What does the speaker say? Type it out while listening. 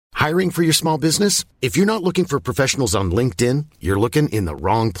Hiring for your small business? If you're not looking for professionals on LinkedIn, you're looking in the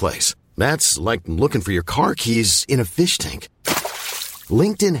wrong place. That's like looking for your car keys in a fish tank.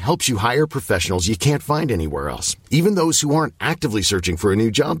 LinkedIn helps you hire professionals you can't find anywhere else, even those who aren't actively searching for a new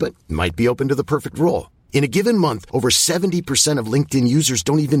job but might be open to the perfect role. In a given month, over 70% of LinkedIn users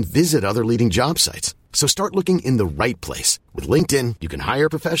don't even visit other leading job sites. So start looking in the right place. With LinkedIn, you can hire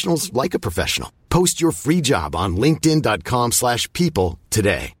professionals like a professional. Post your free job on linkedin.com/people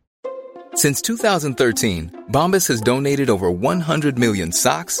today. Since 2013, Bombas has donated over 100 million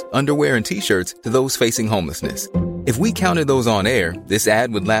socks, underwear, and T-shirts to those facing homelessness. If we counted those on air, this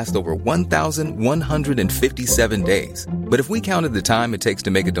ad would last over 1,157 days. But if we counted the time it takes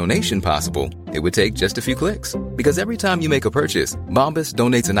to make a donation possible, it would take just a few clicks. Because every time you make a purchase, Bombas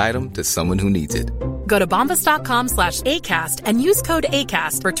donates an item to someone who needs it. Go to bombas.com/ACAST and use code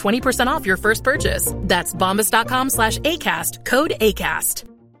ACAST for 20% off your first purchase. That's bombas.com/ACAST, code ACAST.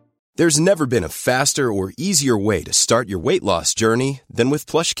 There's never been a faster or easier way to start your weight loss journey than with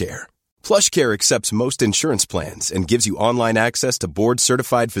PlushCare. PlushCare accepts most insurance plans and gives you online access to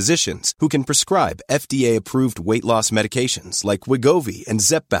board-certified physicians who can prescribe FDA-approved weight loss medications like Wegovy and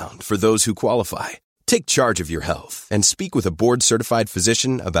Zepbound for those who qualify. Take charge of your health and speak with a board-certified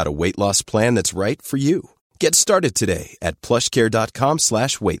physician about a weight loss plan that's right for you. Get started today at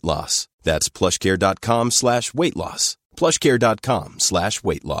plushcare.com/weight loss. That's plushcare.com/weight loss.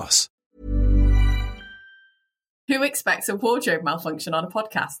 plushcare.com/weight loss. Who expects a wardrobe malfunction on a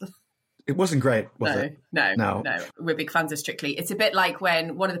podcast? It wasn't great, was it? No. We're big fans of Strictly. It's a bit like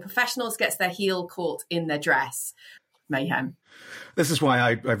when one of the professionals gets their heel caught in their dress. Mayhem. This is why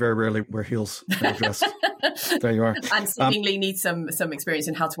I very rarely wear heels in a dress. There you are. And seemingly need some experience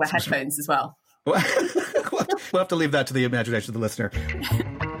in how to wear headphones as well. We'll have to leave that to the imagination of the listener.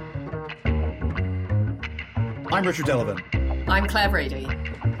 I'm Richard Delavan. I'm Claire Brady.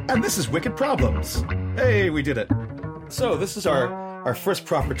 And this is Wicked Problems. Hey, we did it. So this is our first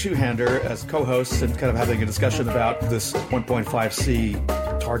proper two-hander as co-hosts and kind of having a discussion about this 1.5C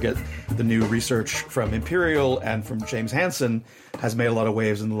target. The new research from Imperial and from James Hansen has made a lot of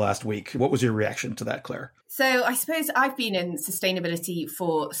waves in the last week. What was your reaction to that, Claire? So I suppose I've been in sustainability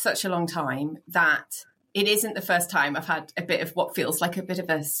for such a long time that it isn't the first time I've had a bit of what feels like a bit of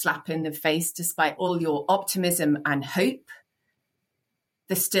a slap in the face. Despite all your optimism and hope,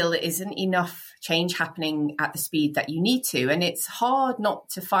 there still isn't enough change happening at the speed that you need to. And it's hard not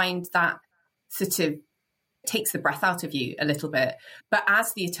to find that sort of takes the breath out of you a little bit. But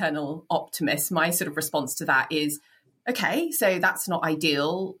as the eternal optimist, my sort of response to that is, okay, so that's not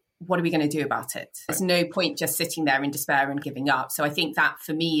ideal. What are we going to do about it? There's no point just sitting there in despair and giving up. So I think that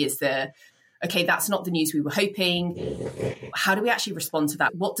for me is okay, that's not the news we were hoping. How do we actually respond to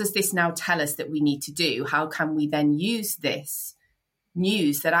that? What does this now tell us that we need to do? How can we then use this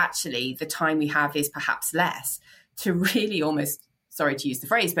news that actually the time we have is perhaps less to really almost, sorry to use the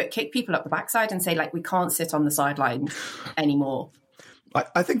phrase, but kick people up the backside and say, like, we can't sit on the sidelines anymore.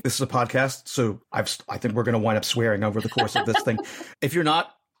 I think this is a podcast, so I think we're going to wind up swearing over the course of this thing. If you're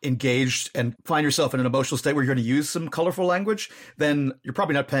not engaged and find yourself in an emotional state where you're going to use some colorful language, then you're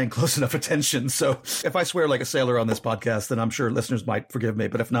probably not paying close enough attention. So if I swear like a sailor on this podcast, then I'm sure listeners might forgive me.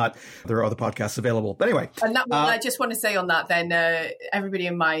 But if not, there are other podcasts available. But anyway. And that I just want to say on that, then everybody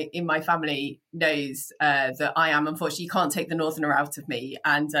in my family knows that I am, unfortunately, you can't take the northerner out of me.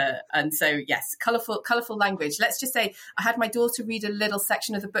 And so, yes, colorful language. Let's just say I had my daughter read a little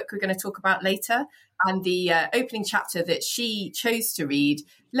section of the book we're going to talk about later. And the opening chapter that she chose to read,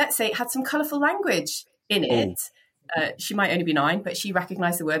 let's say it had some colourful language in it. She might only be 9, but she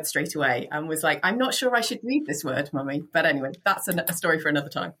recognised the word straight away and was like, I'm not sure I should read this word, Mummy. But anyway, that's a story for another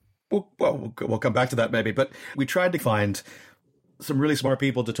time. Well, we'll come back to that maybe. But we tried to find some really smart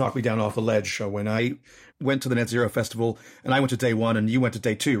people to talk me down off the ledge. So when I went to the Net Zero Festival, and I went to day 1 and you went to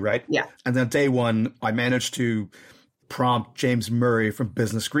day 2, right? Yeah. And then day 1, I managed to prompt James Murray from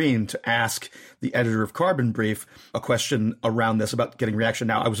Business Green to ask the editor of Carbon Brief a question around this about getting reaction.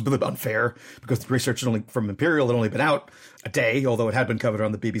 Now, I was a bit unfair because the research from Imperial had only been out a day, although it had been covered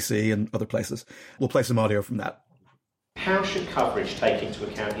on the BBC and other places. We'll play some audio from that. How should coverage take into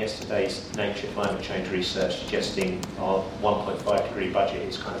account yesterday's Nature climate change research suggesting our 1.5 degree budget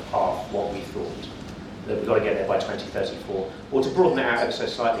is kind of half what we thought, that we've got to get there by 2034? Or to broaden it out ever so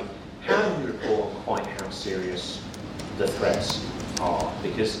slightly, how do we report on quite how serious the threats are?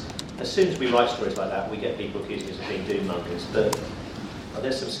 Because as soon as we write stories like that, we get people accusing us of being doom mongers. But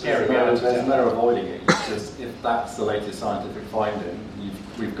there's some scary realities. There's no avoiding it. Because if that's the latest scientific finding,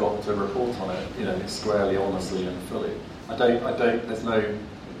 we've got to report on it, squarely, honestly, and fully. I don't. There's no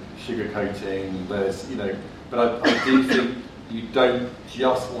sugarcoating. But I do think you don't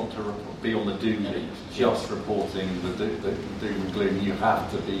just want to be on the doom lead, just reporting the doom and gloom. You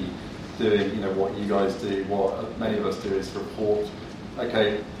have to be doing, what you guys do, what many of us do, is report.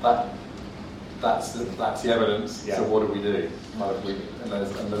 Okay, that's the evidence. Yeah. So what do we do? And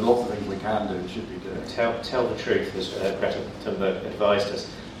there's lots of things we can do and should be doing. Tell the truth, as Greta Thunberg advised us.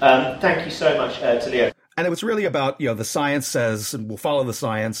 Thank you so much to Leo. And it was really about, the science says, and we'll follow the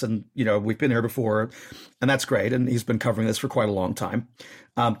science, and, we've been here before, and that's great. And he's been covering this for quite a long time.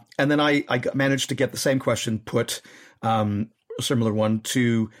 And then I managed to get the same question put, a similar one,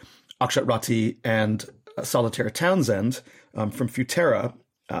 to Akshat Ratti and Solitaire Townsend from Futera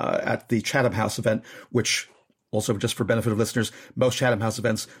at the Chatham House event, which also, just for benefit of listeners, most Chatham House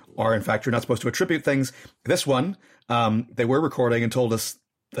events are, in fact, you're not supposed to attribute things. This one, they were recording and told us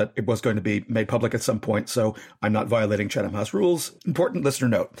that it was going to be made public at some point, so I'm not violating Chatham House rules. Important listener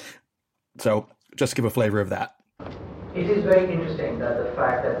note. So just give a flavor of that. It is very interesting that the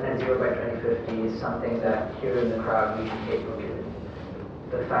fact that net zero by 2050 is something that here in the crowd we should take for given.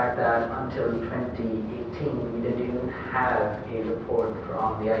 The fact that until 2018 we didn't even have a report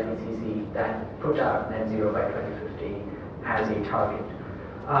from the IPCC that put out net zero by 2050 as a target.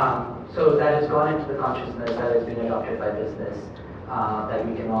 So that has gone into the consciousness, that has been adopted by business, that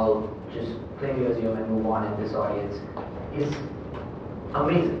we can all just plainly assume and move on in this audience, is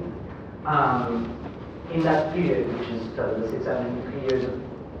amazing. In that period, which is sort of the 6-7 years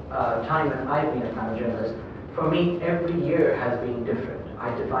of time that I've been a climate journalist, for me, every year has been different.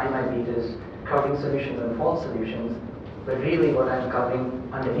 I define my beat as covering solutions and false solutions, but really what I'm covering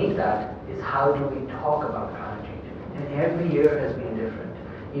underneath that is how do we talk about climate change. And every year has been different,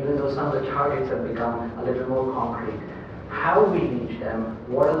 even though some of the targets have become a little more concrete. How we reach them,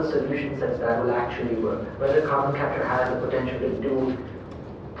 what are the solution sets that will actually work, whether carbon capture has the potential to do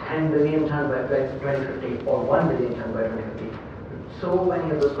 10 billion tons by 2050 or 1 billion tons by 2050. So many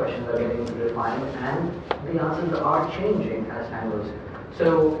of those questions are getting refined, and the answers are changing as time goes.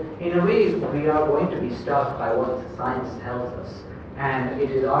 So in a way, we are going to be stuck by what science tells us. And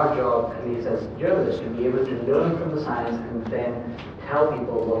it is our job, at least as journalists, to be able to learn from the science and then tell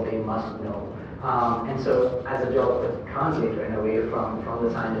people what they must know. And so as a job of translator, in a way, from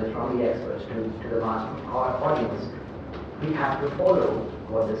the scientists, from the experts to the mass audience, we have to follow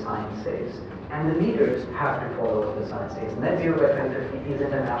what the science says. And the leaders have to follow what the science says. Net zero by 2050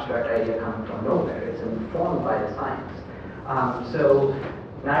 isn't an abstract idea coming from nowhere. It's informed by the science. So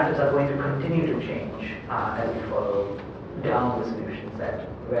narratives are going to continue to change as we follow down the solution set,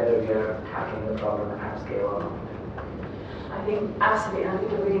 whether we are tackling the problem at scale or not. I think absolutely, and I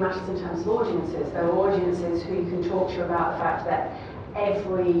think it really matters in terms of audiences. There are audiences who you can talk to about the fact that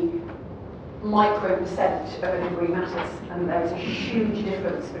every micro percent of a degree matters, and there is a huge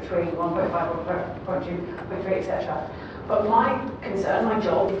difference between 1.5, 1.2, 1.3, etc. But my concern, my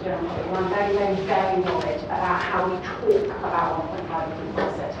job is general public, and I'm very, very, very worried about how we talk about 1.5 and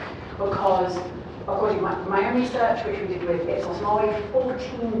 3%. Because according to my own research, which we did with Ipsos Mori,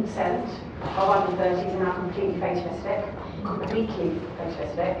 14% of under 30s are now completely fatalistic.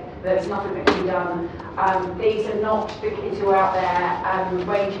 There's nothing that can be done. These are not the kids who are out there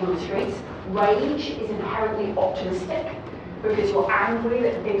raging on the streets. Rage is inherently optimistic because you're angry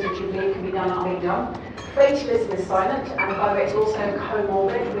that the things that you believe can be done aren't being done. Fatalism is silent, and by the way, it's also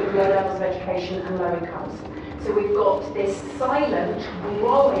comorbid with low levels of education and low incomes. So we've got this silent,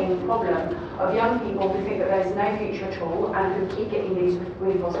 growing problem of young people who think that there's no future at all and who keep getting these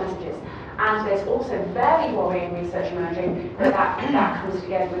really false messages. And there's also very worrying research emerging that comes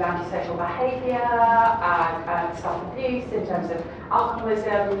together with antisocial behaviour, self-abuse in terms of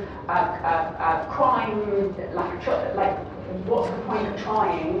alcoholism, crime, like what's the point of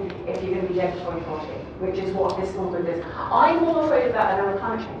trying if you're going to be dead before you're 40, which is what this small group is. I'm more afraid of that than of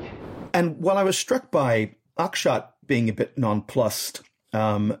climate change. And while I was struck by Akshat being a bit nonplussed,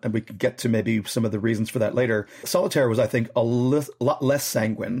 and we can get to maybe some of the reasons for that later, Solitaire was, I think, a lot less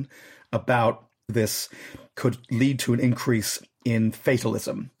sanguine about this could lead to an increase in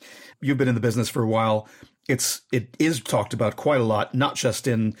fatalism. You've been in the business for a while. It is talked about quite a lot, not just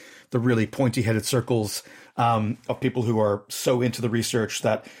in the really pointy-headed circles of people who are so into the research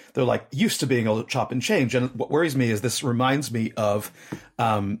that they're like used to being able to chop and change. And what worries me is this reminds me of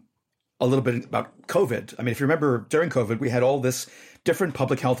a little bit about COVID. I mean, if you remember during COVID, we had all this different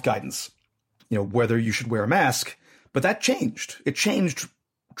public health guidance, whether you should wear a mask, but that changed. It changed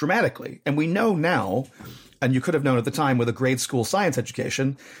dramatically. And we know now, and you could have known at the time with a grade school science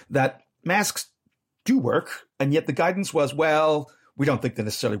education, that masks do work. And yet the guidance was, well, we don't think they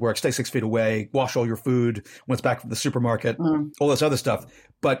necessarily work. Stay 6 feet away, wash all your food when it's back from the supermarket, all this other stuff.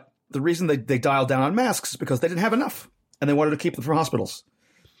 But the reason they dialed down on masks is because they didn't have enough. and they wanted to keep them from hospitals.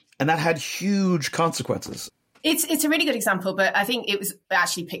 And that had huge consequences. It's a really good example, but I think it was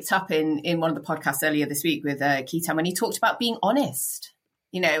actually picked up in one of the podcasts earlier this week with Keaton when he talked about being honest.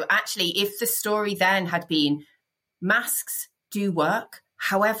 Actually, if the story then had been masks do work,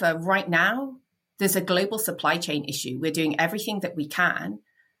 however, right now there's a global supply chain issue. We're doing everything that we can,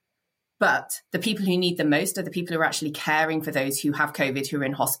 but the people who need them most are the people who are actually caring for those who have COVID, who are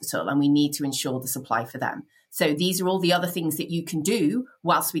in hospital, and we need to ensure the supply for them. So these are all the other things that you can do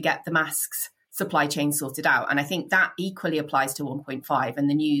whilst we get the masks supply chain sorted out. And I think that equally applies to 1.5 and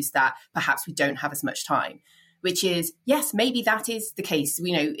the news that perhaps we don't have as much time, which is, yes, maybe that is the case.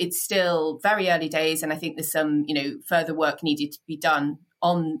 It's still very early days. And I think there's some, further work needed to be done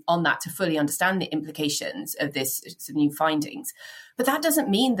on that to fully understand the implications of this some new findings. But that doesn't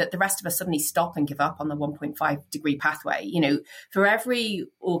mean that the rest of us suddenly stop and give up on the 1.5 degree pathway. For every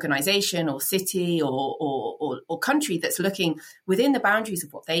organization or city or country that's looking within the boundaries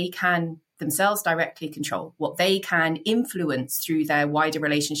of what they can themselves directly control, what they can influence through their wider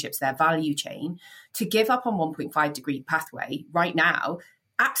relationships, their value chain, to give up on 1.5 degree pathway right now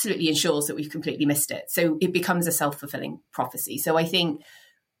absolutely ensures that we've completely missed it. So it becomes a self-fulfilling prophecy. So I think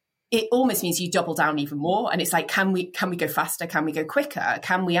it almost means you double down even more. And it's like, can we go faster? Can we go quicker?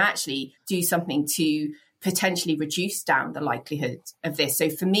 Can we actually do something to potentially reduce down the likelihood of this? So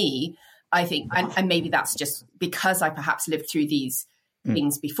for me, I think, and maybe that's just because I perhaps lived through these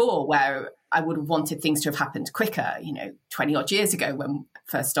things before where I would have wanted things to have happened quicker, 20 odd years ago when I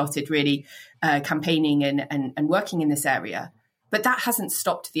first started really campaigning and working in this area. But that hasn't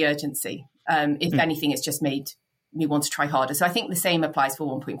stopped the urgency. If anything, it's just made me want to try harder. So I think the same applies for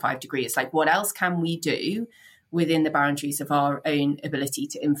 1.5 degree. It's like, what else can we do within the boundaries of our own ability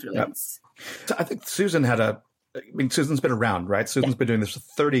to influence? Yep. So I think Susan's been around, right? Susan's been doing this for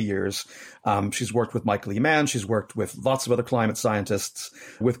 30 years. She's worked with Michael E. Mann. She's worked with lots of other climate scientists,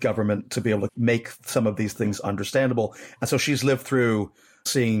 with government to be able to make some of these things understandable. And so she's lived through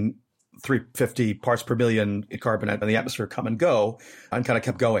seeing 350 parts per million carbon in the atmosphere come and go, and kind of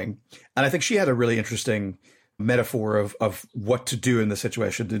kept going. And I think she had a really interesting metaphor of what to do in this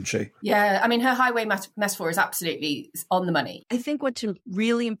situation, didn't she? Yeah, I mean, her highway metaphor is absolutely on the money. I think what's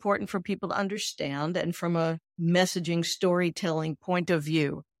really important for people to understand, and from a messaging storytelling point of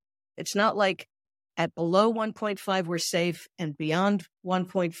view, it's not like at below 1.5 we're safe and beyond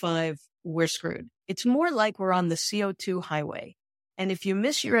 1.5 we're screwed. It's more like we're on the CO2 highway. And if you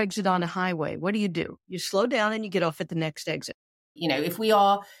miss your exit on a highway, what do? You slow down and you get off at the next exit. If we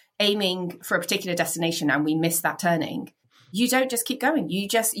are aiming for a particular destination and we miss that turning, you don't just keep going. You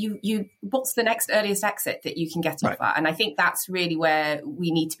what's the next earliest exit that you can get off at? And I think that's really where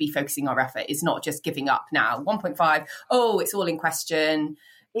we need to be focusing our effort, is not just giving up now. 1.5, it's all in question.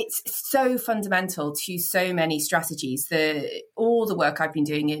 It's so fundamental to so many strategies. All the work I've been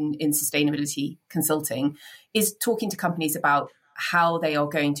doing in sustainability consulting is talking to companies about how they are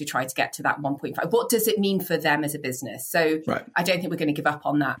going to try to get to that 1.5. What does it mean for them as a business? So I don't think we're going to give up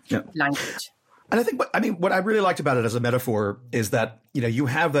on that language. And I think, what I really liked about it as a metaphor is that, you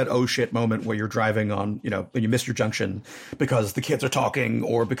have that oh shit moment where you're driving on, when you miss your junction because the kids are talking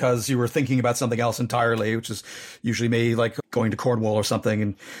or because you were thinking about something else entirely, which is usually me, like going to Cornwall or something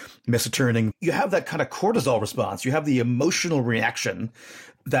and miss a turning. You have that kind of cortisol response. You have the emotional reaction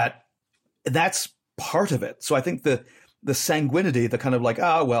that's part of it. So I think the sanguinity, the kind of like,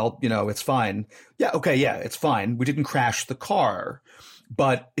 it's fine. It's fine. We didn't crash the car.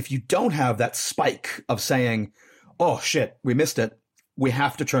 But if you don't have that spike of saying, oh, shit, we missed it, we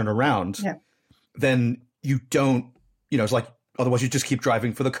have to turn around, then you don't, it's like, otherwise you just keep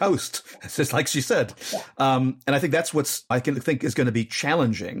driving for the coast. It's just like she said. And I think that's what's, I think is going to be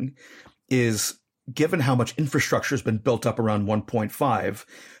challenging is, given how much infrastructure has been built up around 1.5,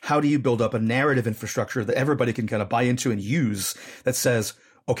 how do you build up a narrative infrastructure that everybody can kind of buy into and use that says,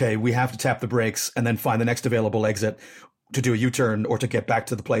 okay, we have to tap the brakes and then find the next available exit to do a U-turn or to get back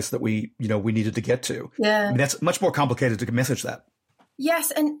to the place that we needed to get to. Yeah. That's much more complicated to message that.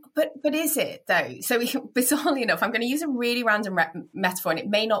 Yes, but is it though? So bizarrely enough, I'm going to use a really random metaphor and it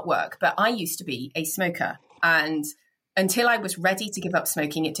may not work, but I used to be a smoker, and until I was ready to give up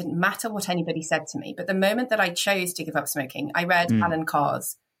smoking, it didn't matter what anybody said to me. But the moment that I chose to give up smoking, I read Alan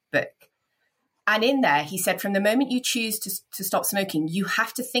Carr's book. And in there, he said, from the moment you choose to stop smoking, you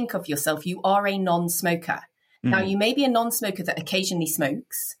have to think of yourself. You are a non-smoker. Now, you may be a non-smoker that occasionally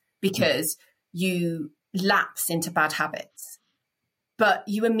smokes because you lapse into bad habits. But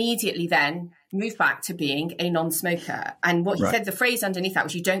you immediately then move back to being a non-smoker. And what he said, the phrase underneath that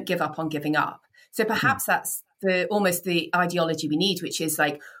was, you don't give up on giving up. So perhaps that's almost the ideology we need, which is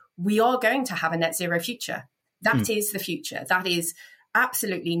like, we are going to have a net zero future. That is the future. That is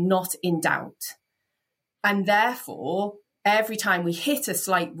absolutely not in doubt. And therefore, every time we hit a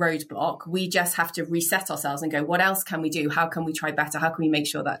slight roadblock, we just have to reset ourselves and go, what else can we do? How can we try better? How can we make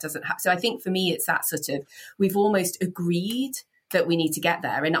sure that doesn't happen? So I think for me, it's that sort of, we've almost agreed that we need to get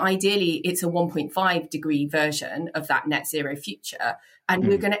there. And ideally, it's a 1.5 degree version of that net zero future. And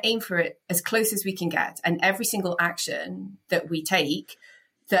we're going to aim for it as close as we can get. And every single action that we take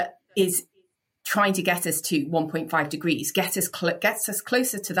that is trying to get us to 1.5 degrees gets us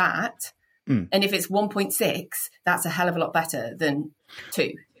closer to that. And if it's 1.6, that's a hell of a lot better than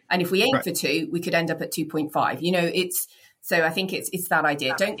 2. And if we aim for 2, we could end up at 2.5. You know, so I think it's that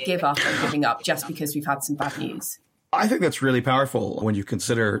idea. Don't give up on giving up just because we've had some bad news. I think that's really powerful when you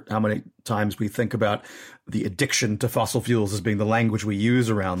consider how many times we think about the addiction to fossil fuels as being the language we use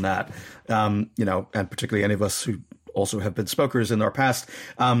around that. You know, and particularly any of us who also have been smokers in our past,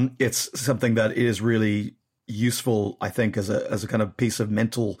 it's something that is really useful, I think, as a kind of piece of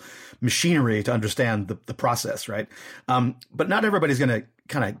mental machinery to understand the process, right? But not everybody's going to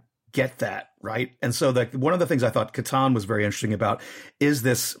kind of get that, right? And so one of the things I thought Catan was very interesting about is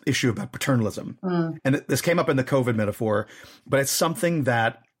this issue about paternalism. And this came up in the COVID metaphor, but it's something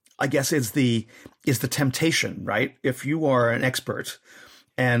that I guess is the temptation, right? If you are an expert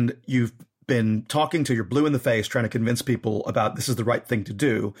and you've been talking till you're blue in the face, trying to convince people about this is the right thing to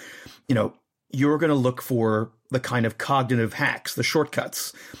do, you know, you're going to look for the kind of cognitive hacks, the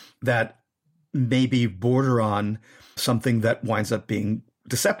shortcuts that maybe border on something that winds up being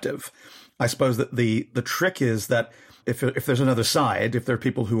deceptive. I suppose that the trick is that if there's another side, if there are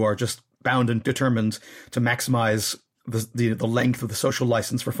people who are just bound and determined to maximize the length of the social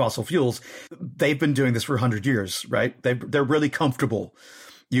license for fossil fuels, they've been doing this for 100 years, right? They're really comfortable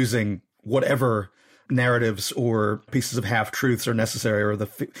using whatever narratives or pieces of half-truths are necessary, or the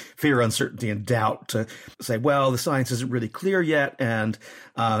fear, uncertainty, and doubt to say, well, the science isn't really clear yet, and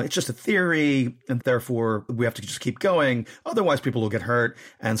it's just a theory, and therefore we have to just keep going. Otherwise, people will get hurt,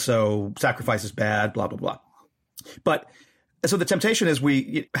 and so sacrifice is bad, blah, blah, blah. But so the temptation is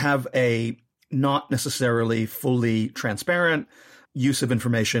we have a not necessarily fully transparent use of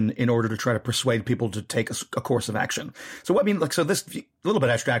information in order to try to persuade people to take a course of action. So what I mean, like, so this a little bit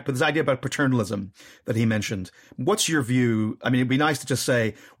abstract, but this idea about paternalism that he mentioned, what's your view? I mean, it'd be nice to just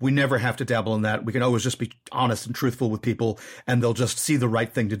say, we never have to dabble in that. We can always just be honest and truthful with people and they'll just see the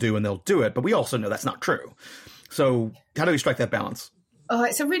right thing to do and they'll do it. But we also know that's not true. So how do we strike that balance? Oh,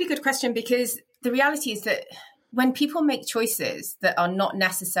 it's a really good question, because the reality is that when people make choices that are not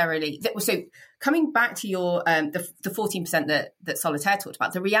necessarily so coming back to your the 14% that Solitaire talked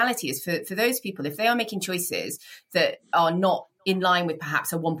about, the reality is for those people, if they are making choices that are not in line with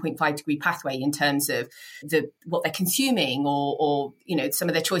perhaps a 1.5 degree pathway in terms of what they're consuming, or you know, some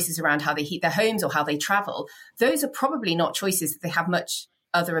of their choices around how they heat their homes or how they travel, those are probably not choices that they have much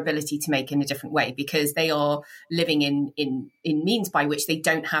other ability to make in a different way, because they are living in means by which they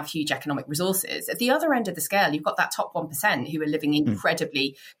don't have huge economic resources. At the other end of the scale, you've got that top 1% who are living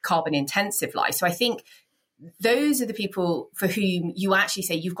incredibly carbon intensive life. So I think those are the people for whom you actually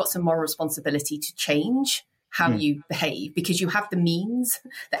say you've got some moral responsibility to change how you behave, because you have the means,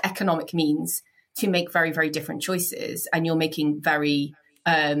 the economic means, to make very, very different choices, and you're making very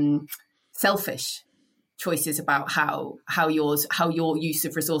selfish choices about how your use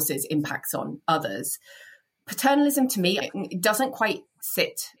of resources impacts on others. Paternalism, to me, it doesn't quite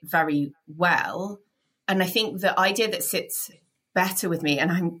sit very well. And I think the idea that sits better with me,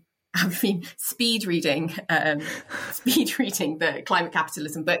 and I've been speed reading the Climate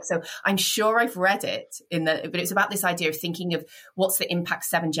Capitalism book, so I'm sure I've read it but it's about this idea of thinking of what's the impact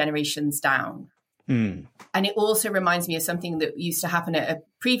 7 generations down. And it also reminds me of something that used to happen at a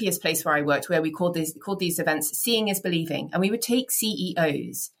previous place where I worked, where we called these events Seeing is Believing. And we would take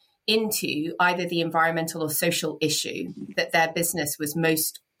CEOs into either the environmental or social issue that their business was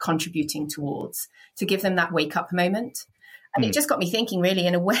most contributing towards, to give them that wake up moment. And it just got me thinking, really,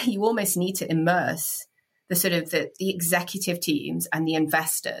 in a way, you almost need to immerse the sort of the executive teams and the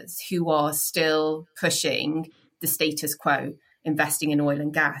investors who are still pushing the status quo, investing in oil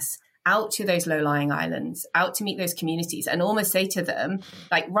and gas, out to those low-lying islands, out to meet those communities, and almost say to them,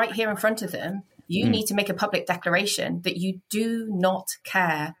 like right here in front of them, you need to make a public declaration that you do not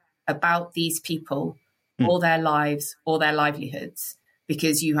care about these people or their lives or their livelihoods,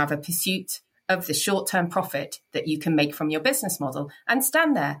 because you have a pursuit of the short-term profit that you can make from your business model. And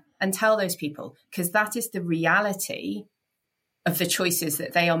stand there and tell those people, because that is the reality of the choices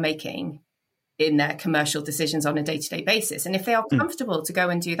that they are making in their commercial decisions on a day-to-day basis. And if they are comfortable to go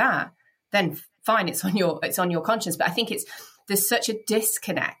and do that, then fine, it's on your conscience. But I think there's such a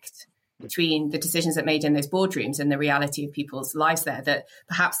disconnect between the decisions that made in those boardrooms and the reality of people's lives there, that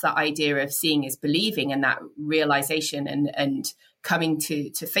perhaps that idea of seeing is believing and that realization and coming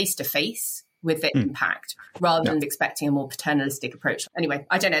to face with the impact rather than expecting a more paternalistic approach. Anyway,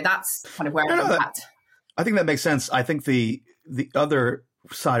 I don't know. That's kind of where I'm at. I think that makes sense. I think the other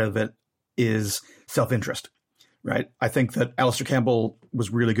side of it is self-interest, right? I think that Alistair Campbell was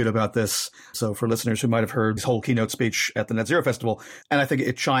really good about this. So for listeners who might have heard his whole keynote speech at the Net Zero Festival, and I think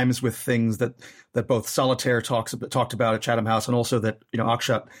it chimes with things that both Solitaire talked about at Chatham House, and also that,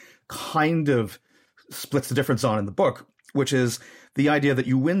 Akshat kind of splits the difference on in the book, which is the idea that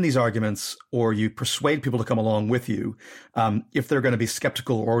you win these arguments or you persuade people to come along with you if they're going to be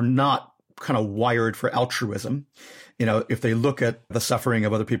skeptical or not kind of wired for altruism. If they look at the suffering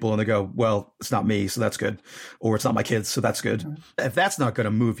of other people and they go, well, it's not me, so that's good. Or it's not my kids, so that's good. Mm-hmm. If that's not going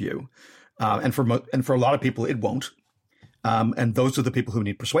to move you, and for a lot of people, it won't. And those are the people who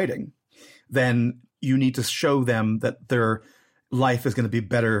need persuading. Then you need to show them that their life is going to be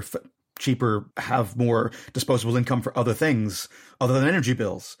better, cheaper, have more disposable income for other things other than energy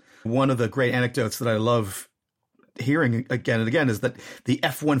bills. One of the great anecdotes that I love hearing again and again is that the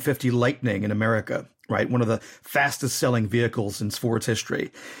F-150 Lightning in America, right, one of the fastest selling vehicles in Ford's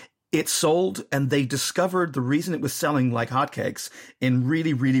history, it sold, and they discovered the reason it was selling like hotcakes in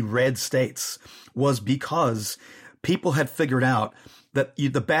really, really red states was because people had figured out that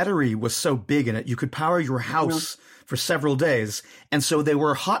the battery was so big in it, you could power your house for several days. And so they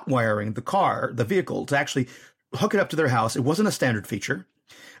were hot wiring the vehicle, to actually hook it up to their house. It wasn't a standard feature.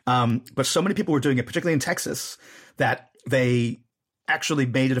 But so many people were doing it, particularly in Texas, that they actually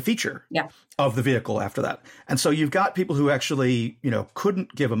made it a feature of the vehicle after that. And so you've got people who actually,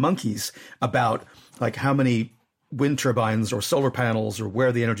 couldn't give a monkeys about like how many wind turbines or solar panels or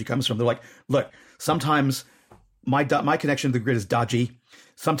where the energy comes from. They're like, look, sometimes my connection to the grid is dodgy.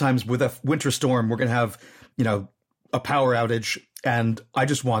 Sometimes with a winter storm, we're going to have, a power outage, and I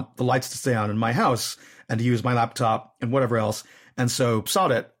just want the lights to stay on in my house and to use my laptop and whatever else. And so,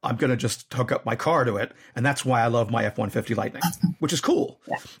 sod it, I'm going to just hook up my car to it. And that's why I love my F-150 Lightning, which is cool.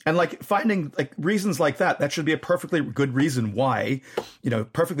 Yeah. And like finding like reasons like that should be a perfectly good reason why,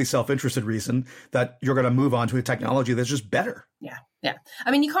 perfectly self-interested reason that you're going to move on to a technology that's just better. Yeah. Yeah.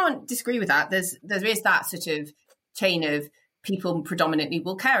 I mean, you can't disagree with that. There is that sort of chain of people predominantly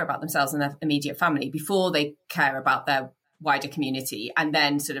will care about themselves and their immediate family before they care about their wider community, and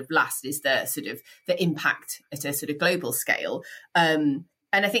then sort of last is the sort of the impact at a sort of global scale. And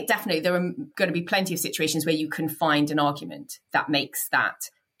I think definitely there are going to be plenty of situations where you can find an argument that makes that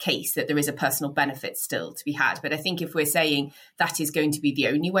case that there is a personal benefit still to be had. But I think if we're saying that is going to be the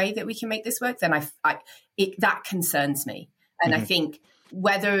only way that we can make this work, then that concerns me. And I think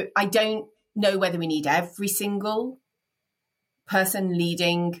I don't know whether we need every single person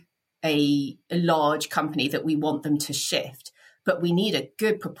leading a large company that we want them to shift, but we need a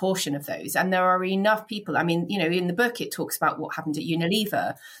good proportion of those. And there are enough people. I mean, in the book, it talks about what happened at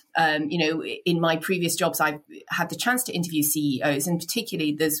Unilever. In my previous jobs, I've had the chance to interview CEOs, and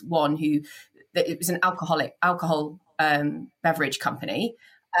particularly there's one it was an alcohol beverage company.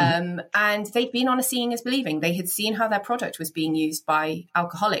 And they'd been on a seeing is believing. They had seen how their product was being used by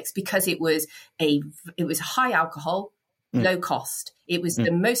alcoholics because it was high alcohol, low cost. It was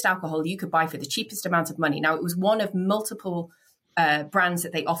the most alcohol you could buy for the cheapest amount of money. Now, it was one of multiple brands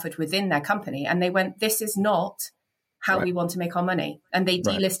that they offered within their company. And they went, this is not how we want to make our money. And they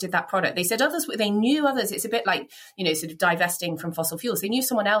delisted that product. They said they knew others. It's a bit like, sort of divesting from fossil fuels. They knew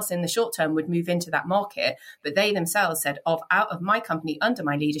someone else in the short term would move into that market, but they themselves said, out of my company, under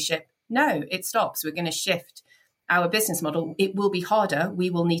my leadership, no, it stops. We're going to shift our business model. It will be harder. We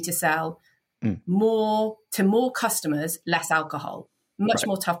will need to sell more customers, less alcohol, much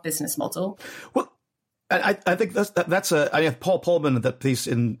more tough business model. Well, I think I have Paul Pullman, that piece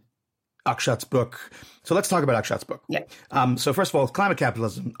in Akshat's book. So let's talk about Akshat's book. Yeah. So first of all, Climate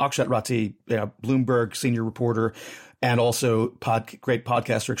Capitalism, Akshat Rathi, Bloomberg senior reporter, and also great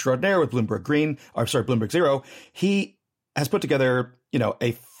podcaster extraordinaire with Bloomberg Zero. He has put together,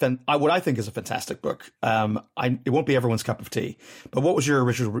 what I think is a fantastic book. It won't be everyone's cup of tea, but what was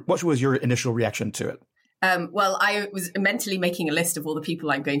your initial reaction to it? Well, I was mentally making a list of all the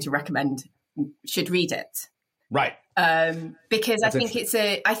people I'm going to recommend should read it. Right. Because I think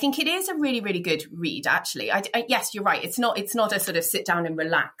it is a really, really good read, actually. Yes, you're right. It's not a sort of sit down and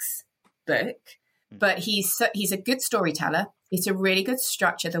relax book, but he's a good storyteller. It's a really good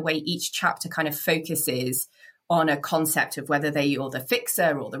structure, the way each chapter kind of focuses on a concept of whether you're the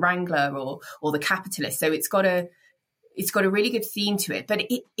fixer or the wrangler or the capitalist. So it's got a really good theme to it, but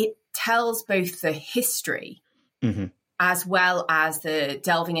it tells both the history as well as the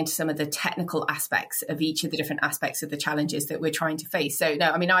delving into some of the technical aspects of each of the different aspects of the challenges that we're trying to face. So no,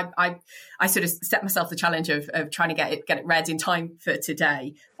 I mean, I sort of set myself the challenge of trying to get it read in time for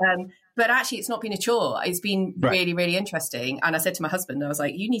today. But actually, it's not been a chore. It's been really, really interesting. And I said to my husband, I was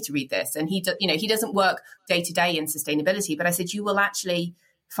like, you need to read this. And he doesn't work day to day in sustainability, but I said, you will actually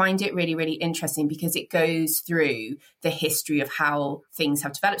find it really, really interesting because it goes through the history of how things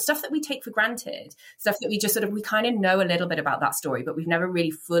have developed, stuff that we take for granted, stuff that we just we kind of know a little bit about that story, but we've never really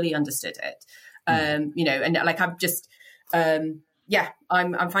fully understood it. And like, I'm just, I'm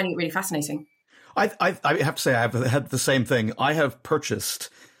finding it really fascinating. I have to say, I've had the same thing. I have purchased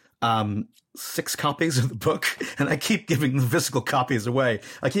 6 copies of the book, and I keep giving the physical copies away.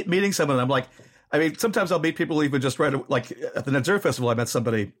 I keep meeting someone, and I'm like, I mean, sometimes I'll meet people even just like at the Net Zero Festival, I met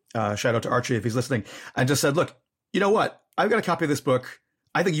somebody, shout out to Archie if he's listening, and just said, look, you know what? I've got a copy of this book.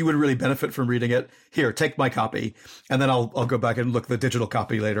 I think you would really benefit from reading it. Here, take my copy. And then I'll go back and look at the digital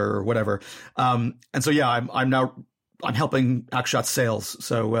copy later or whatever. And so, yeah, I'm helping Akshat's sales.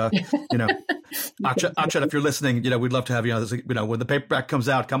 So, Akshat, if you're listening, we'd love to have you on. When the paperback comes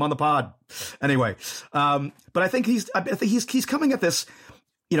out, come on the pod. Anyway, but I think he's coming at this,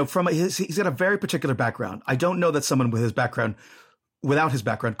 he's got a very particular background. I don't know that someone without his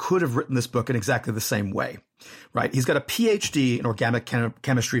background could have written this book in exactly the same way, right? He's got a PhD in organic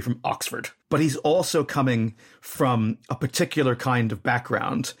chemistry from Oxford, but he's also coming from a particular kind of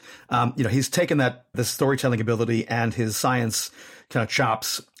background. He's taken the storytelling ability and his science kind of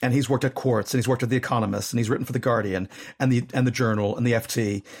chops, and he's worked at Quartz, and he's worked at The Economist, and he's written for The Guardian and the Journal and the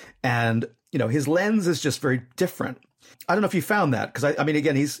FT. And, his lens is just very different. I don't know if you found that, because I mean,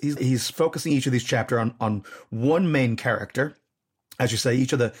 again, he's focusing each of these chapters on one main character. As you say,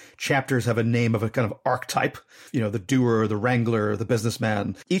 each of the chapters have a name of a kind of archetype, the doer, the wrangler, the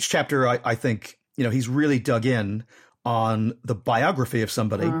businessman. Each chapter, I think, he's really dug in on the biography of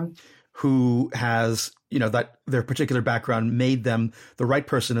somebody who has, that their particular background made them the right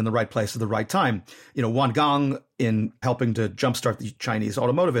person in the right place at the right time. Wan Gong in helping to jumpstart the Chinese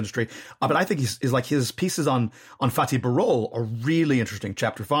automotive industry. But I think his pieces on Fatih Birol are really interesting.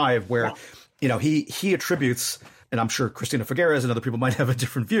 Chapter 5, where, he attributes, and I'm sure Christina Figueres and other people might have a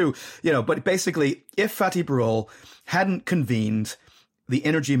different view, but basically, if Fatih Birol hadn't convened the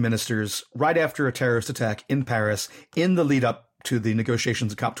energy ministers right after a terrorist attack in Paris in the lead up to the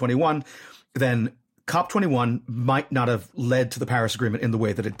negotiations of COP21, then COP21 might not have led to the Paris Agreement in the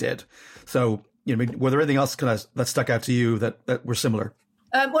way that it did. So, were there anything else that stuck out to you that were similar?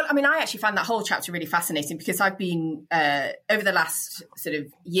 Well, I mean, I actually found that whole chapter really fascinating because I've been, over the last sort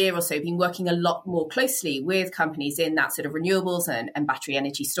of year or so, been working a lot more closely with companies in that sort of renewables and battery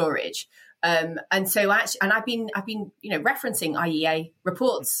energy storage. And so actually, and I've been, referencing IEA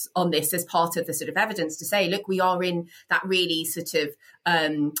reports on this as part of the sort of evidence to say, look, we are in that really sort of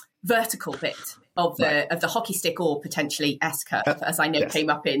vertical bit of the hockey stick or potentially S curve, as I know came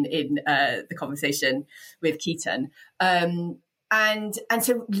up in the conversation with Keaton. And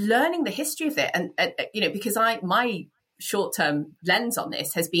so learning the history of it, and because my short-term lens on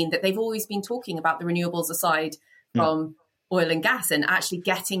this has been that they've always been talking about the renewables aside from oil and gas, and actually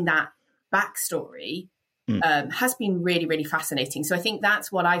getting that backstory has been really, really fascinating. So I think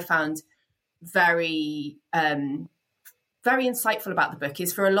that's what I found very, very insightful about the book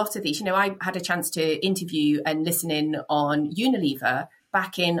is for a lot of these, I had a chance to interview and listen in on Unilever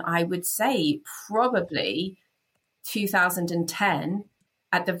back in, I would say, probably 2010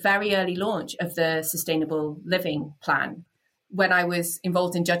 at the very early launch of the Sustainable Living Plan, when I was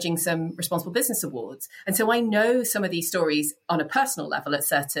involved in judging some Responsible Business Awards. And so I know some of these stories on a personal level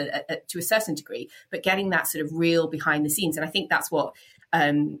to a certain degree, but getting that sort of real behind the scenes. And I think that's what,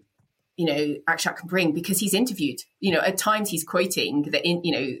 Akshat can bring, because he's interviewed, at times he's quoting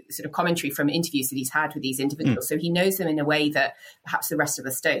sort of commentary from interviews that he's had with these individuals. So he knows them in a way that perhaps the rest of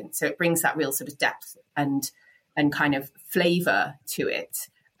us don't. So it brings that real sort of depth and kind of flavor to it.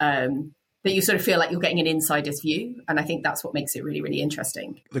 That you sort of feel like you're getting an insider's view. And I think that's what makes it really, really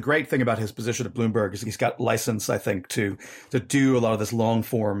interesting. The great thing about his position at Bloomberg is he's got license, I think, to do a lot of this long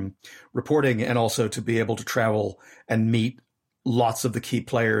form reporting, and also to be able to travel and meet lots of the key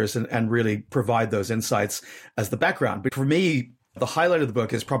players and really provide those insights as the background. But for me, the highlight of the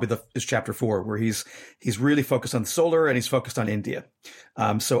book is probably is chapter 4, where he's really focused on solar and he's focused on India.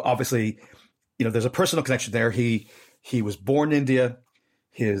 So obviously, there's a personal connection there. He was born in India.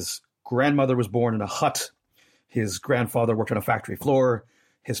 His grandmother was born in a hut. His grandfather worked on a factory floor.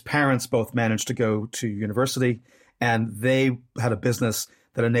 His parents both managed to go to university, and they had a business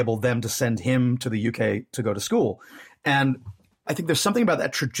that enabled them to send him to the UK to go to school. And I think there's something about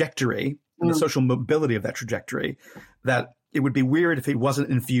that trajectory and the social mobility of that trajectory, that it would be weird if it wasn't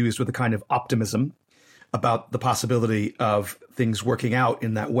infused with a kind of optimism about the possibility of things working out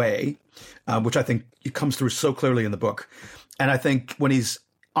in that way, which I think it comes through so clearly in the book. And I think when he's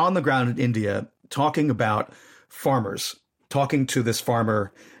on the ground in India talking about farmers, talking to this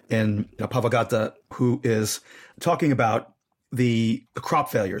farmer in Pavagata who is talking about the crop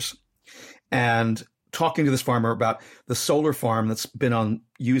failures, and talking to this farmer about the solar farm that's been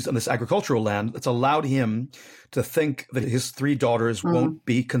used on this agricultural land that's allowed him to think that his 3 daughters won't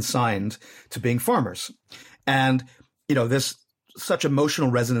be consigned to being farmers. And, there's such emotional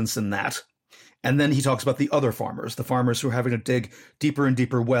resonance in that. And then he talks about the other farmers, the farmers who are having to dig deeper and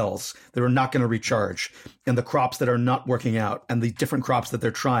deeper wells that are not going to recharge, and the crops that are not working out, and the different crops that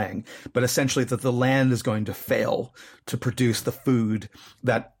they're trying, but essentially that the land is going to fail to produce the food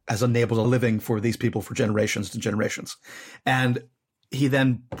that has enabled a living for these people for generations and generations. And he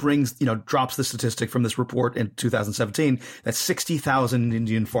then drops the statistic from this report in 2017 that 60,000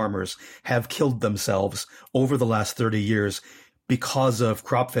 Indian farmers have killed themselves over the last 30 years because of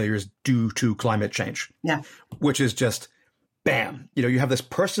crop failures due to climate change. Yeah. Which is just, bam. You have this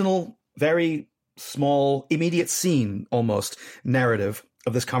personal, very small, immediate scene almost narrative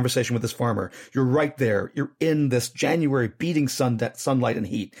of this conversation with this farmer. You're right there. You're in this January beating sunlight and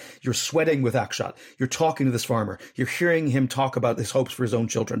heat. You're sweating with akshat. You're talking to this farmer. You're hearing him talk about his hopes for his own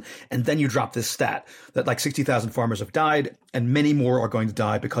children. And then you drop this stat that like 60,000 farmers have died and many more are going to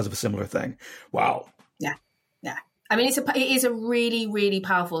die because of a similar thing. Wow. Yeah. Yeah. I mean, it is a really, really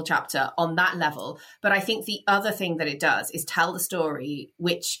powerful chapter on that level. But I think the other thing that it does is tell the story,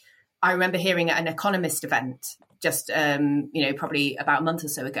 which I remember hearing at an Economist event just, probably about a month or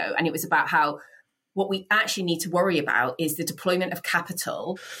so ago. And it was about how what we actually need to worry about is the deployment of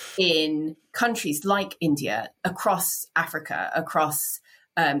capital in countries like India, across Africa, across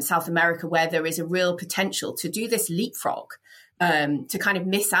South America, where there is a real potential to do this leapfrog, to kind of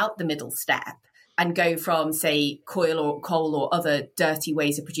miss out the middle step and go from, say, coal or other dirty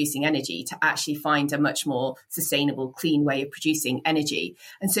ways of producing energy to actually find a much more sustainable, clean way of producing energy.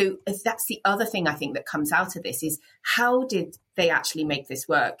 And so that's the other thing I think that comes out of this is how did they actually make this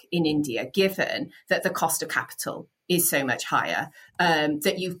work in India, given that the cost of capital is so much higher,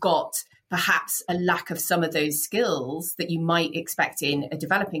 that you've got perhaps a lack of some of those skills that you might expect in a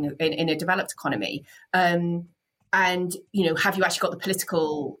developed economy. And, have you actually got the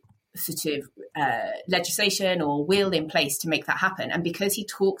political sort of legislation or will in place to make that happen? And because he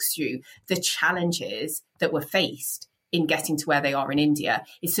talks through the challenges that were faced in getting to where they are in India,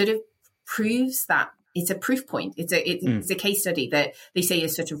 it sort of proves that it's a proof point. It's a case study that they say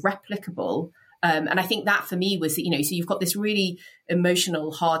is sort of replicable. And I think that for me was, so you've got this really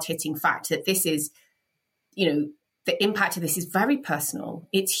emotional, hard-hitting fact that this is, the impact of this is very personal.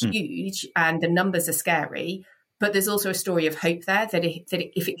 It's huge and the numbers are scary. But there's also a story of hope there that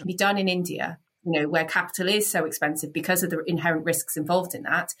if it can be done in India, where capital is so expensive because of the inherent risks involved in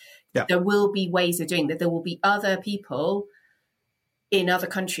that, there will be ways of doing that. There will be other people in other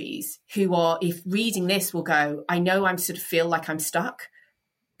countries who are, if reading this, will go, I know I sort of feel like I'm stuck,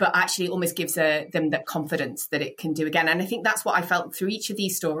 but actually it almost gives them that confidence that it can do again. And I think that's what I felt through each of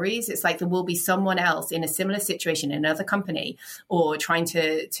these stories. It's like there will be someone else in a similar situation in another company or trying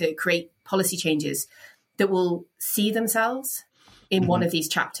to create policy changes that will see themselves in one of these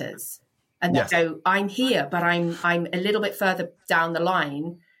chapters and they'll go, I'm here, but I'm a little bit further down the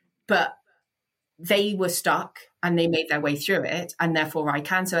line, but they were stuck and they made their way through it and therefore I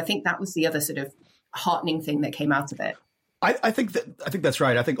can. So I think that was the other sort of heartening thing that came out of it. I think that's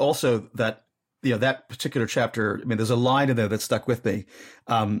right. I think also that, that particular chapter, I mean, there's a line in there that stuck with me,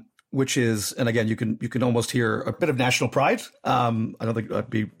 which is, and again, you can almost hear a bit of national pride. I don't think I'd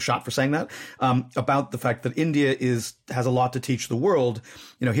be shot for saying that, about the fact that India has a lot to teach the world.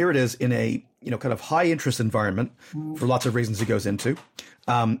 Here it is in a, kind of high interest environment for lots of reasons he goes into,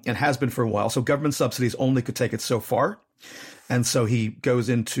 and has been for a while. So government subsidies only could take it so far. And so he goes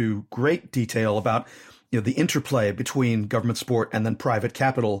into great detail about, the interplay between government support and then private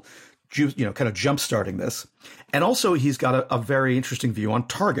capital, kind of jump-starting this. And also he's got a very interesting view on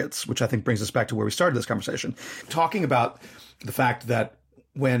targets, which I think brings us back to where we started this conversation, talking about the fact that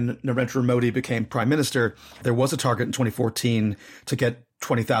when Narendra Modi became prime minister, there was a target in 2014 to get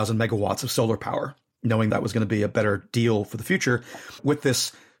 20,000 megawatts of solar power, knowing that was going to be a better deal for the future with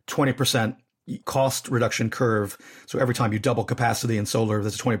this 20% cost reduction curve. So every time you double capacity in solar,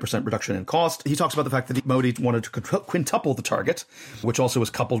 there's a 20% reduction in cost. He talks about the fact that Modi wanted to quintuple the target, which also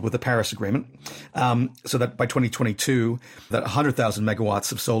was coupled with the Paris Agreement, so that by 2022, that 100,000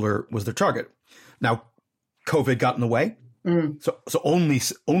 megawatts of solar was their target. Now, COVID got in the way. So only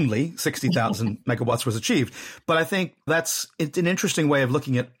 60,000 megawatts was achieved. But I think that's an interesting way of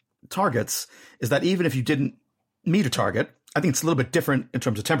looking at targets, is that even if you didn't meet a target, I think it's a little bit different in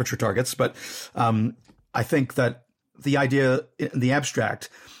terms of temperature targets. But I think that the idea in the abstract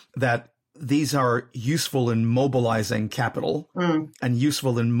that these are useful in mobilizing capital and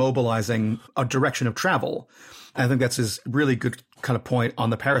useful in mobilizing a direction of travel. And I think that's a really good kind of point on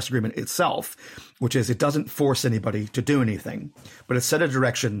the Paris Agreement itself, which is it doesn't force anybody to do anything, but it set a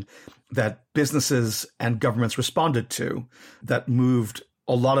direction that businesses and governments responded to that moved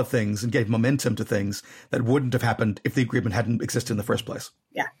a lot of things and gave momentum to things that wouldn't have happened if the agreement hadn't existed in the first place.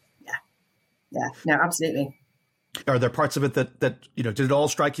 Yeah. No, absolutely. Are there parts of it that did it all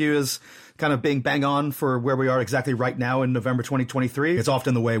strike you as kind of being bang on for where we are exactly right now in November 2023? It's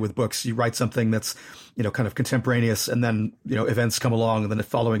often the way with books. You write something that's, kind of contemporaneous, and then, events come along in the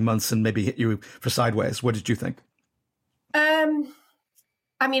following months and maybe hit you for sideways. What did you think?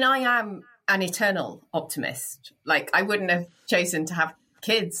 I mean, I am an eternal optimist. Like, I wouldn't have chosen to have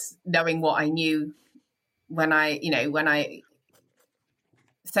kids knowing what I knew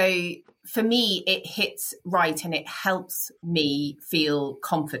so for me, it hits right and it helps me feel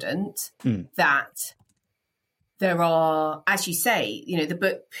confident that there are, as you say, the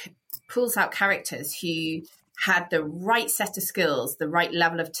book pulls out characters who had the right set of skills, the right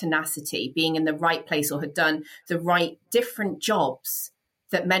level of tenacity, being in the right place, or had done the right different jobs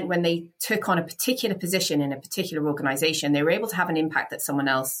that meant when they took on a particular position in a particular organization, they were able to have an impact that someone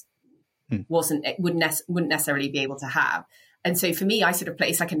else wouldn't necessarily be able to have. And so for me, I sort of play,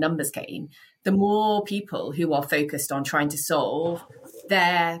 it's like a numbers game. The more people who are focused on trying to solve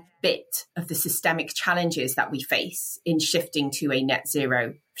their bit of the systemic challenges that we face in shifting to a net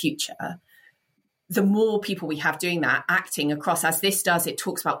zero future, the more people we have doing that, acting across, as this does, it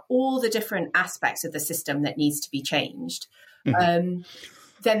talks about all the different aspects of the system that needs to be changed, then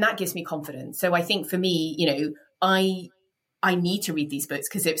that gives me confidence. So I think for me, I need to read these books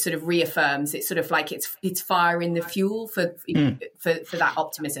because it sort of reaffirms, it's sort of like it's fire in the fuel for that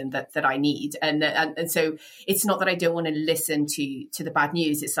optimism that I need. And so it's not that I don't want to listen to the bad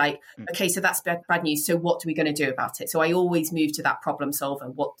news. It's like, okay, so that's bad news. So what are we going to do about it? So I always move to that problem solver.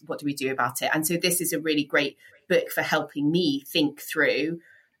 What do we do about it? And so this is a really great book for helping me think through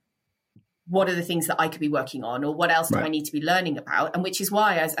what are the things that I could be working on, or what else do I need to be learning about? And which is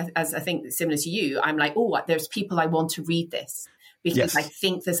why, as I think similar to you, I'm like, there's people I want to read this because I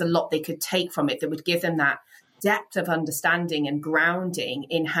think there's a lot they could take from it that would give them that depth of understanding and grounding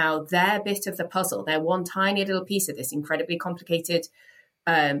in how their bit of the puzzle, their one tiny little piece of this incredibly complicated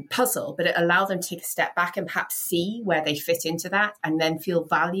puzzle, but it allowed them to take a step back and perhaps see where they fit into that and then feel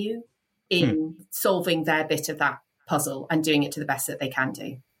value in solving their bit of that puzzle and doing it to the best that they can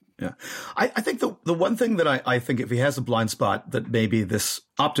do. Yeah, I think the one thing that I think if he has a blind spot, that maybe this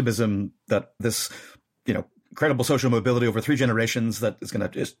optimism, that this, incredible social mobility over 3 generations that is going to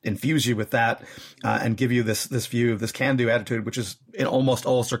just infuse you with that and give you this view of this can-do attitude, which is in almost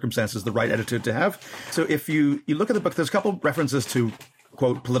all circumstances the right attitude to have. So if you look at the book, there's a couple references to,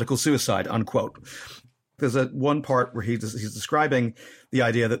 quote, political suicide, unquote. There's one part where he's describing the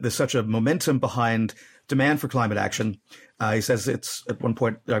idea that there's such a momentum behind demand for climate action. He says it's at one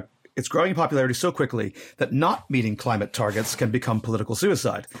point, it's growing in popularity so quickly that not meeting climate targets can become political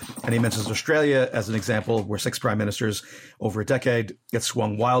suicide. And he mentions Australia as an example where 6 prime ministers over a decade get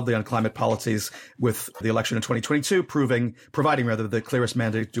swung wildly on climate policies, with the election in 2022 providing the clearest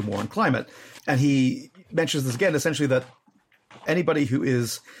mandate to do more on climate. And he mentions this again, essentially that anybody who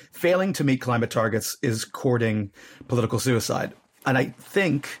is failing to meet climate targets is courting political suicide. And I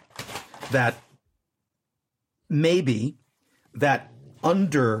think that maybe that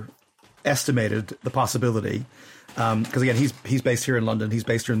underestimated the possibility, because again, he's based here in London, he's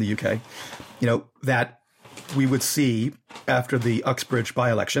based here in the UK, that we would see after the Uxbridge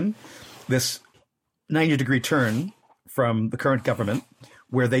by-election this 90-degree turn from the current government,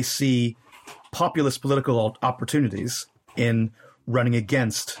 where they see populist political opportunities in running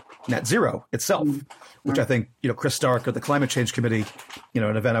against net zero itself, which I think, Chris Stark of the Climate Change Committee,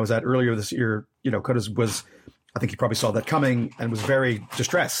 an event I was at earlier this year, was, I think he probably saw that coming and was very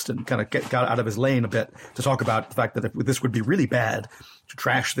distressed and kind of got out of his lane a bit to talk about the fact that this would be really bad to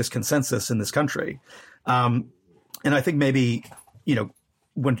trash this consensus in this country. And I think maybe,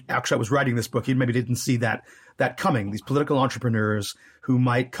 when Akshat was writing this book, he maybe didn't see that coming, these political entrepreneurs who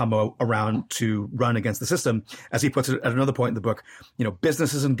might come around to run against the system. As he puts it at another point in the book,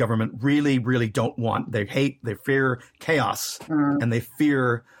 businesses and government really, really don't want, they fear chaos, and they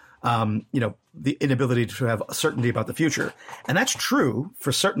fear, the inability to have certainty about the future. And that's true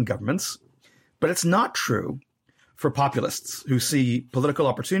for certain governments, but it's not true for populists who see political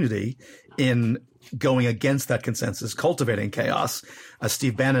opportunity in going against that consensus, cultivating chaos. As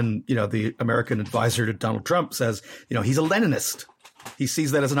Steve Bannon, the American advisor to Donald Trump, says, he's a Leninist. He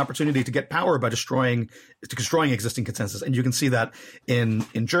sees that as an opportunity to get power by destroying existing consensus. And you can see that in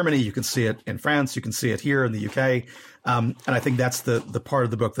Germany. You can see it in France. You can see it here in the UK. And I think that's the part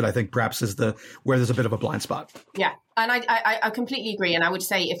of the book that I think perhaps is where there's a bit of a blind spot. Yeah. And I completely agree. And I would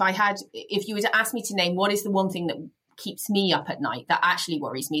say if you were to ask me to name what is the one thing that keeps me up at night, that actually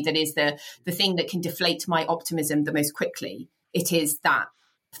worries me, that is the thing that can deflate my optimism the most quickly, it is that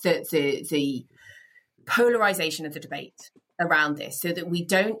the polarization of the debate around this, so that we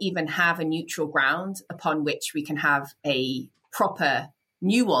don't even have a neutral ground upon which we can have a proper,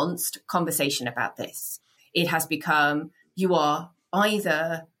 nuanced conversation about this. It has become, you are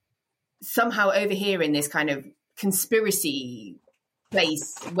either somehow over here in this kind of conspiracy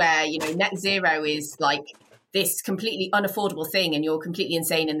place where, net zero is like this completely unaffordable thing and you're completely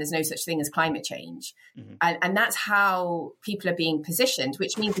insane and there's no such thing as climate change. Mm-hmm. And that's how people are being positioned,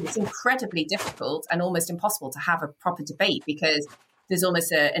 which means that it's incredibly difficult and almost impossible to have a proper debate, because there's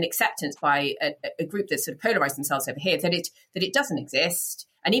almost an acceptance by a group that's sort of polarized themselves over here that it doesn't exist.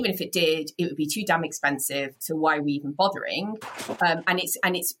 And even if it did, it would be too damn expensive. So why are we even bothering? And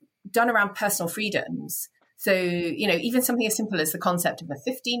it's done around personal freedoms. So, even something as simple as the concept of a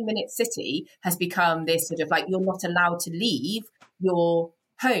 15-minute city has become this sort of like, you're not allowed to leave your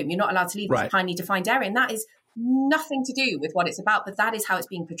home. You're not allowed to leave this finely defined area. And that is nothing to do with what it's about. But that is how it's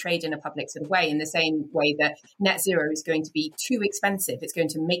being portrayed in a public sort of way, in the same way that net zero is going to be too expensive. It's going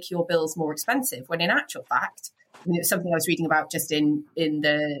to make your bills more expensive, when in actual fact, it was something I was reading about just in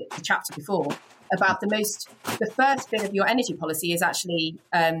the chapter before, about the first bit of your energy policy is actually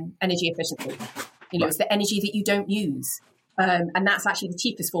energy efficiency. It's the energy that you don't use. And that's actually the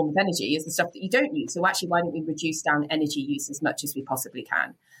cheapest form of energy, is the stuff that you don't use. So actually, why don't we reduce down energy use as much as we possibly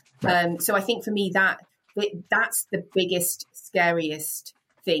can? Right. So I think for me, that's the biggest, scariest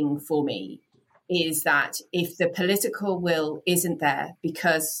thing for me, is that if the political will isn't there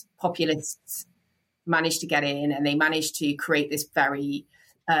because populists manage to get in and they manage to create this very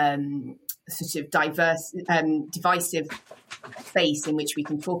sort of divisive space in which we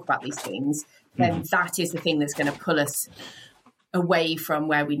can talk about these things, then that is the thing that's going to pull us away from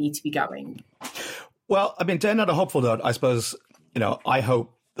where we need to be going. Well, I mean, to end on a hopeful note, I suppose, I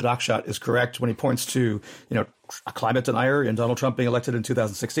hope that Akshat is correct when he points to, a climate denier in Donald Trump being elected in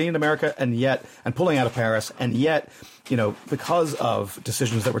 2016 in America, and pulling out of Paris, and yet, because of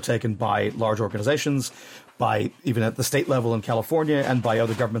decisions that were taken by large organizations, by even at the state level in California, and by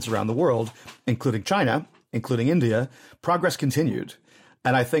other governments around the world, including China, including India, progress continued.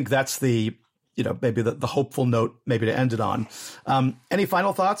 And I think that's maybe the hopeful note maybe to end it on. Any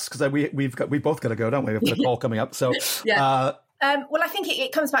final thoughts? Because we both got to go, don't we? We've got a call coming up. So, yeah. Well, I think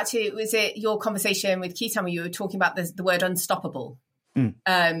it comes back to, was it your conversation with Keaton where you were talking about the word unstoppable?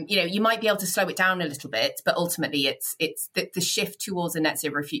 You might be able to slow it down a little bit, but ultimately it's the shift towards a net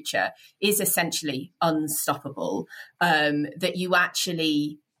zero future is essentially unstoppable, that you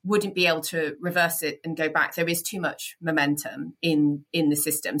actually wouldn't be able to reverse it and go back. There is too much momentum in the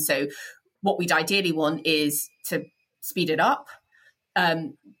system. So what we'd ideally want is to speed it up.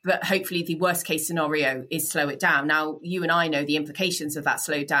 But hopefully the worst case scenario is slow it down. Now, you and I know the implications of that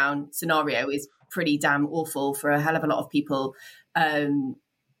slowed down scenario is pretty damn awful for a hell of a lot of people,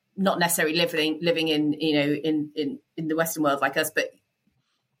 not necessarily living in the Western world like us, but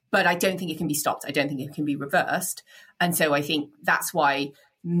I don't think it can be stopped. I don't think it can be reversed. And so I think that's why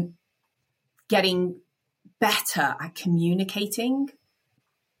getting better at communicating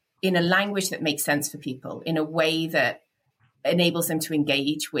in a language that makes sense for people, in a way that enables them to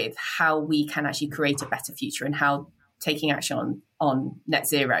engage with how we can actually create a better future, and how taking action on net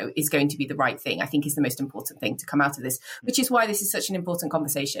zero is going to be the right thing, I think is the most important thing to come out of this, which is why this is such an important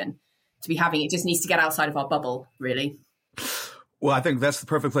conversation to be having. It just needs to get outside of our bubble, really. Well, I think that's the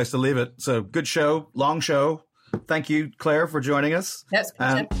perfect place to leave it. So good show, long show. Thank you, Claire, for joining us. That's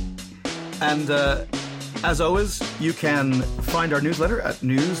and as always, you can find our newsletter at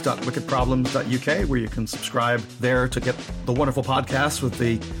news.wickedproblems.uk, where you can subscribe there to get the wonderful podcast with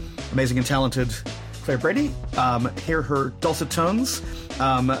the amazing and talented Claire Brady, hear her dulcet tones,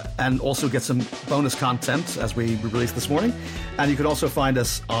 and also get some bonus content as we released this morning. And you can also find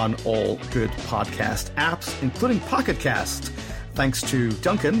us on all good podcast apps, including Pocket Cast. Thanks to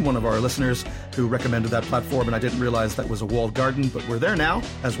Duncan, one of our listeners, who recommended that platform, and I didn't realize that was a walled garden, but we're there now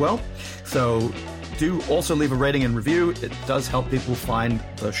as well. So do also leave a rating and review. It does help people find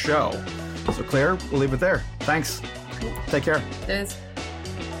the show. So Claire, we'll leave it there. Thanks. Take care. Cheers.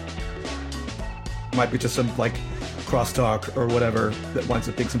 Might be just some crosstalk or whatever that winds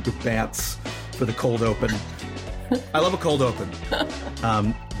up being some good bants for the cold open. I love a cold open.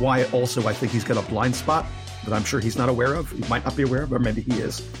 Why also I think he's got a blind spot that I'm sure he's not aware of. He might not be aware of, or maybe he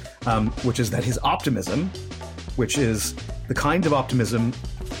is, which is that his optimism, which is the kind of optimism...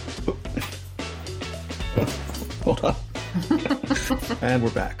 Hold on. And we're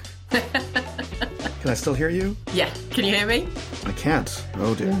back. Can I still hear you? Yeah. Can you hear me? I can't.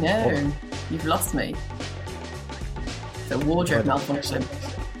 Oh, dear. No. You've lost me. It's a wardrobe malfunction.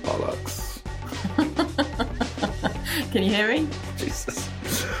 Bollocks. Can you hear me? Jesus.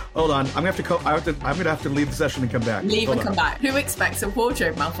 Hold on. I'm gonna have to leave the session and come back. Come back. Who expects a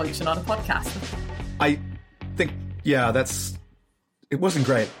wardrobe malfunction on a podcast? I think, yeah, it wasn't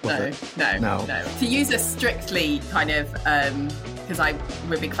great, was it? No. To use a Strictly kind of, because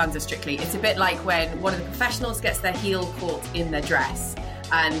we're big fans of Strictly, it's a bit like when one of the professionals gets their heel caught in their dress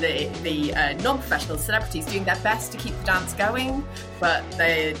and the non-professional celebrities doing their best to keep the dance going, but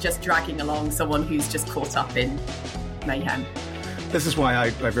they're just dragging along someone who's just caught up in mayhem. This is why I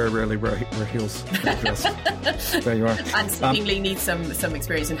very rarely wear heels. There you are. And seemingly need some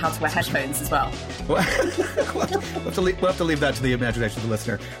experience in how to wear headphones as well. We'll have to leave that to the imagination of the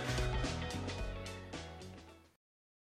listener.